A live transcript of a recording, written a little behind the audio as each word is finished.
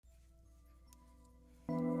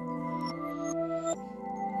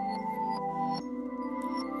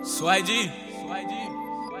Swaggy.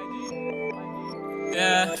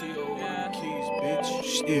 Yeah.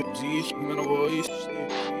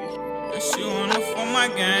 If she wanna for my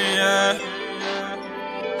gang, yeah.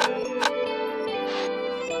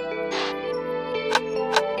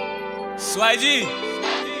 Swaggy.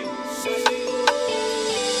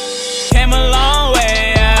 Came a long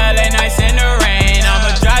way, yeah. Late nights in the rain.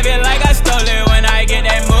 I'ma drive it like I stole it when I get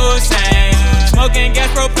that Mustang. Smoking gas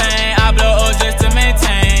propane, I blow O's just to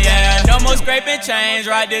maintain, yeah. No more scraping chains,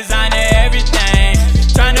 right designer everything.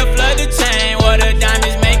 Tryna flood the chain, water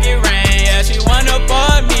diamonds make it rain. Yeah, she wanna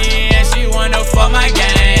fuck me and she wanna fuck my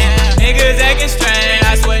gang. Niggas acting strange,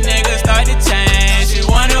 that's when niggas start to change. She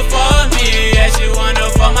wanna fuck me, yeah, she wanna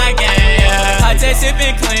fuck my gang. Yeah. Hot taste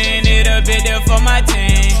sipping clean, need a bit there for my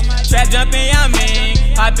team. Trap jumping, I mean,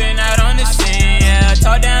 hopping out on the scene. Yeah,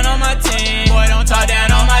 talk down on my team, boy, don't talk down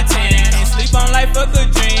on my team. Sleep on life, fuck a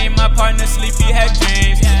dream. My partner sleep, he had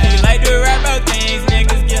dreams. He like to rap about things,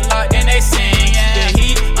 niggas get locked and they sing. The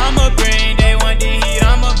heat, I'ma bring. They want the heat,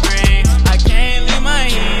 I'ma bring. I can't leave my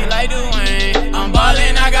heat like Dwayne. I'm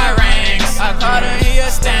ballin', I got rings. I caught him, he a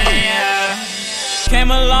stain, yeah. Came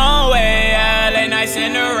a long way, yeah. Late nights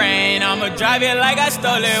in the rain. I'ma drive it like I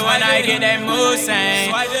stole it when I get that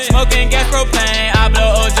Mustang. Smoking gas propane, I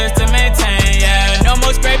blow O's just to maintain, yeah. No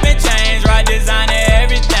more scraping chains, right designer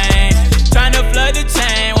everything. Tryna flood the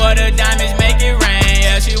chain, water diamonds make it rain.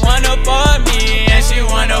 Yeah, she wanna fuck me and she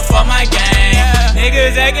wanna fuck my gang.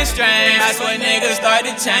 Niggas acting strange, that's when niggas start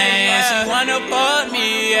to change. She wanna fuck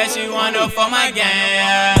me, yeah, she wanna fuck my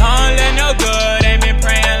gang. Don't let no good, ain't been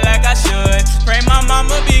praying like I should. Pray my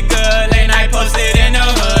mama be good, late night posted in the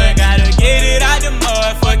hood. Gotta get it out the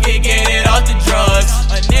mud, fuck it, get it off the drugs.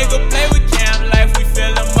 A nigga play with camp life, we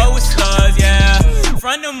fill them up with slugs, yeah.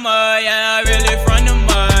 From the mud, yeah, really from the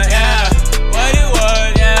mud, yeah. What it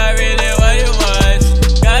was, yeah, really what it was.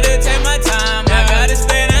 Gotta take my time, I gotta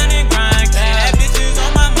stay down and grind. Can't have bitches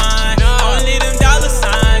on my mind, only them dollar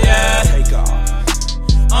signs, yeah.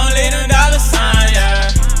 Only them dollar signs,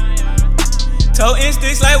 yeah. Toe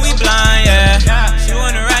instincts like we blind, yeah. She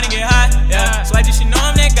wanna ride and get hot, yeah. Swaggy, she know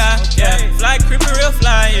I'm that guy, yeah. Fly, creepy, real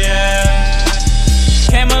fly, yeah.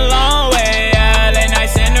 Came a long way, yeah. Late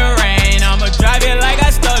nights in the rain. I'ma drive it like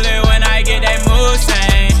I stole it when I get that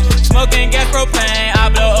Mustang. Smoking gas propane, I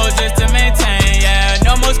blow O's just to maintain, yeah.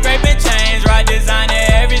 No more scraping chains, right designer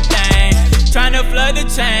everything. Tryna flood the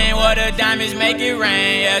chain, water diamonds make it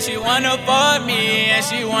rain. Yeah, she wanna fuck me and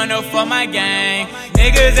she wanna fuck my gang.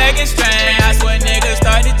 Niggas acting strange, that's when niggas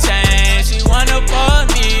start to change. She wanna fuck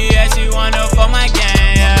me, yeah, she wanna fuck my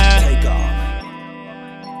gang, yeah.